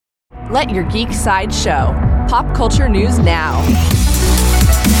Let your geek side show. Pop culture news now.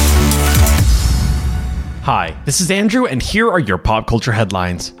 Hi, this is Andrew, and here are your pop culture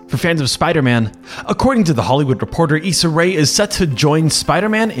headlines. For fans of Spider-Man, according to The Hollywood Reporter, Issa Rae is set to join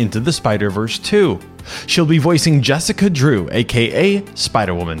Spider-Man Into the Spider-Verse 2. She'll be voicing Jessica Drew, aka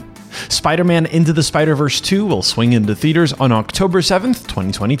Spider-Woman. Spider-Man Into the Spider-Verse 2 will swing into theaters on October 7th,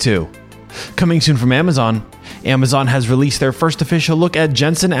 2022. Coming soon from Amazon, Amazon has released their first official look at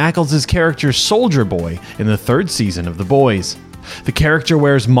Jensen Ackles' character Soldier Boy in the third season of The Boys. The character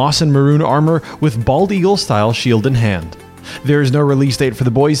wears moss and maroon armor with bald eagle-style shield in hand. There is no release date for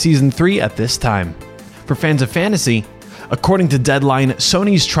The Boys Season 3 at this time. For fans of fantasy, according to Deadline,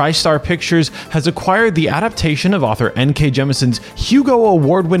 Sony's TriStar Pictures has acquired the adaptation of author N.K. Jemisin's Hugo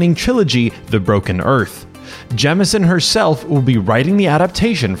Award-winning trilogy, The Broken Earth. Jemisin herself will be writing the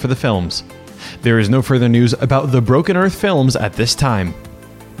adaptation for the films. There is no further news about the Broken Earth films at this time.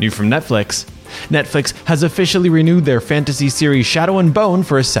 New from Netflix. Netflix has officially renewed their fantasy series Shadow and Bone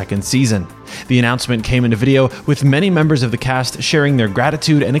for a second season. The announcement came in a video with many members of the cast sharing their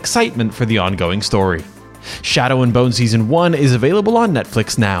gratitude and excitement for the ongoing story. Shadow and Bone Season 1 is available on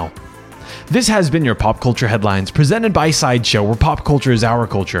Netflix now. This has been your Pop Culture Headlines, presented by Sideshow, where pop culture is our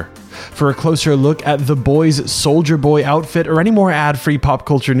culture. For a closer look at The Boys' Soldier Boy outfit or any more ad-free pop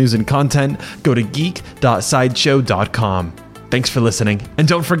culture news and content, go to geek.sideshow.com. Thanks for listening, and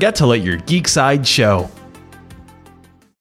don't forget to let your geek side show.